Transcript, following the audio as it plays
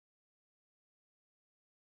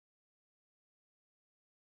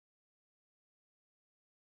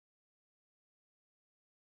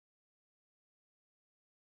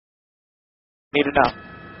Need to know.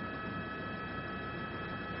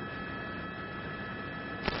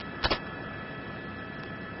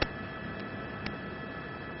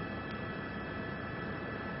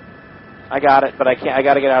 I got it, but I can't. I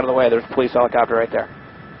got to get out of the way. There's a police helicopter right there.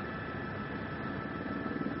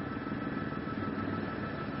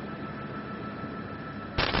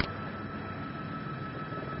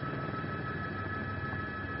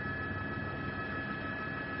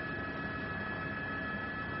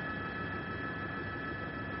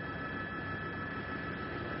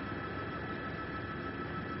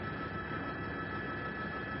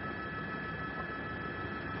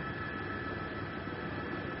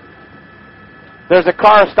 There's a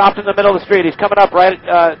car stopped in the middle of the street. He's coming up right,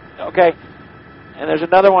 okay. And there's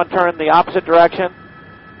another one turning the opposite direction.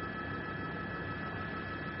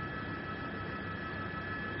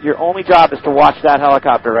 Your only job is to watch that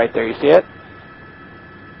helicopter right there. You see it?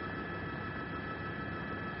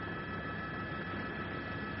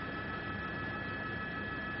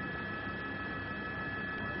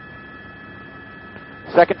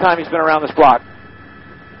 Second time he's been around this block.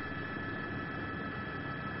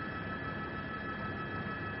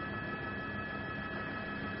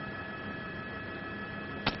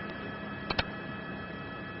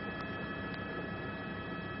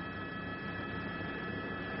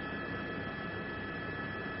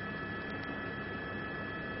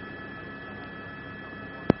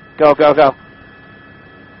 Go, go, go.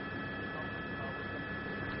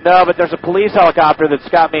 No, but there's a police helicopter that's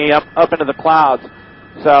got me up into the clouds.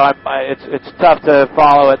 So it's tough to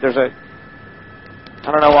follow it.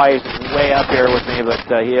 I don't know why he's way up here with me,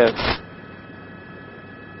 but he is.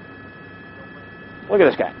 Look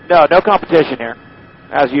at this guy. No competition here,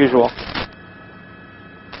 as usual.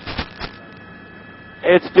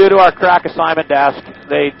 It's due to our crack assignment desk.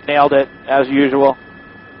 They nailed it, as usual.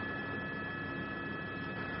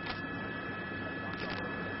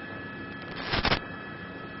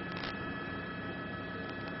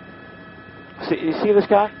 You see this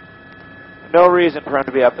guy? No reason for him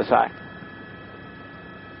to be up this high.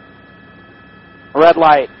 Red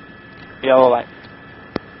light, yellow light.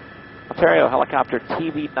 Ontario helicopter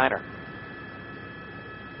TV-9er.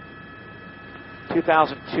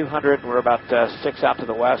 2,200. We're about 6 out to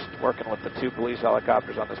the west, working with the 2 police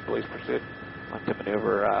helicopters on this police pursuit. Like to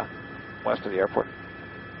maneuver west of the airport.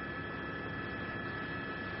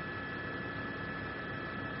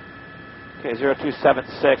 Okay,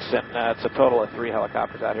 0276, and it's a total of 3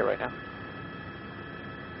 helicopters out here right now.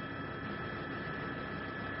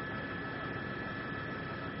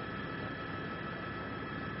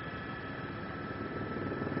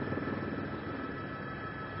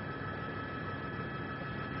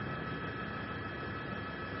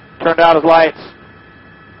 Turned out his lights.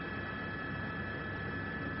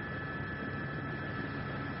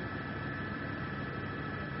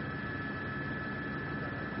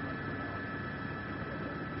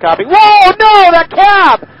 Copy. Whoa, no, that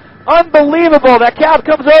cab! Unbelievable. That cab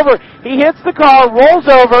comes over. He hits the car, rolls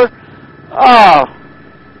over.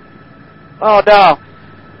 Oh, no.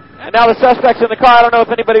 And now the suspect's in the car. I don't know if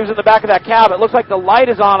anybody was in the back of that cab. It looks like the light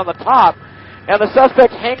is on the top. And the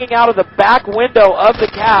suspect's hanging out of the back window of the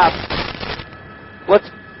cab.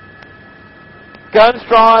 Guns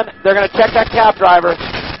drawn. They're going to check that cab driver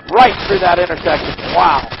right through that intersection.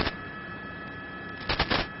 Wow.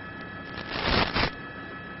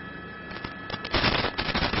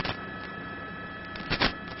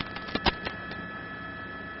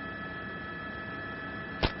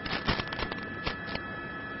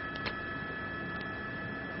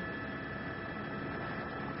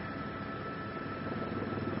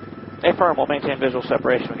 Stay firm. We'll maintain visual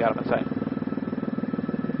separation. We got him in sight.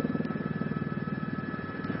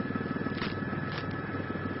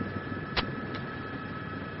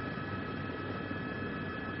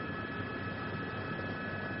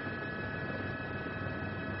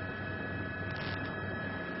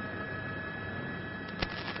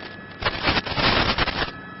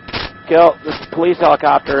 Kill this police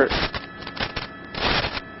helicopter.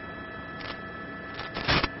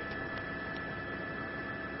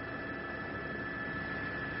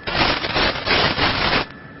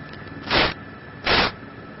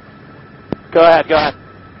 Go ahead, go ahead.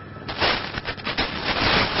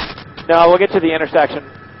 No, we'll get to the intersection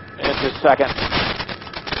in just a second.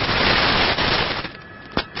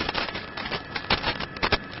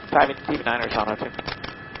 Timing TV-9ers on it, too.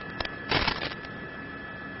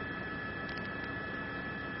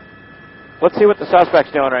 Let's see what the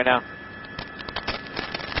suspect's doing right now.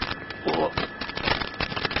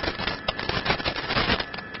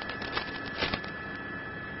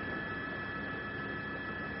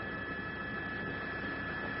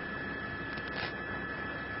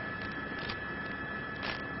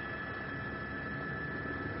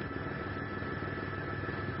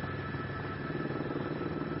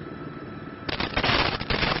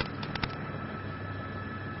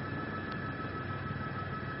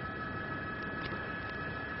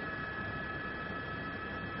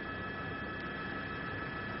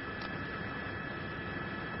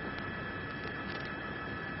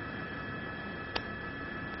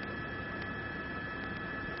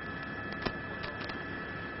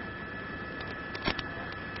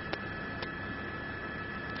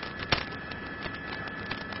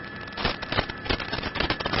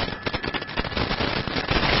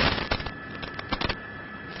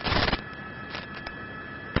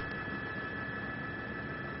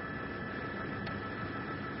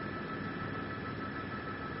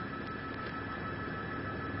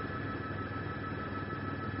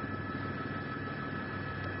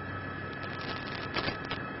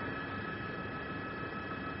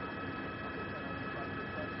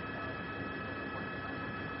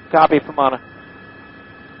 Copy, Pomona.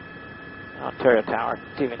 Ontario Tower,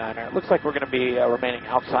 TV9. It looks like we're going to be remaining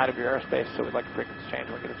outside of your airspace, so we'd like a frequency change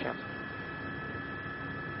when we get a chance.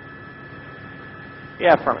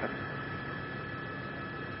 Yeah, affirmative.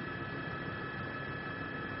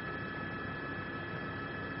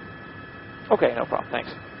 Okay, no problem.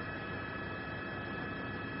 Thanks.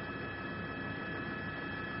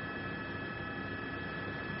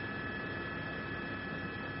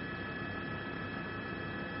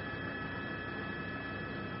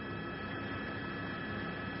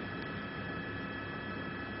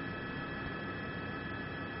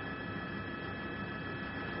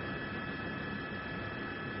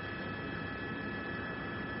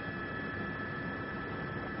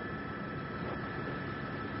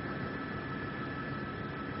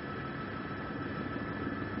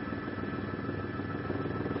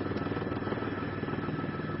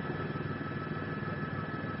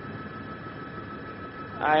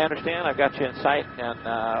 I understand. I've got you in sight,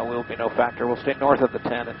 and we'll be no factor. We'll stay north of the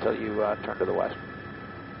 10 until you turn to the west.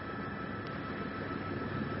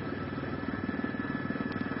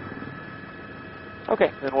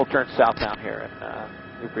 Okay, then we'll turn south down here, and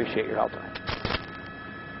we appreciate your help tonight.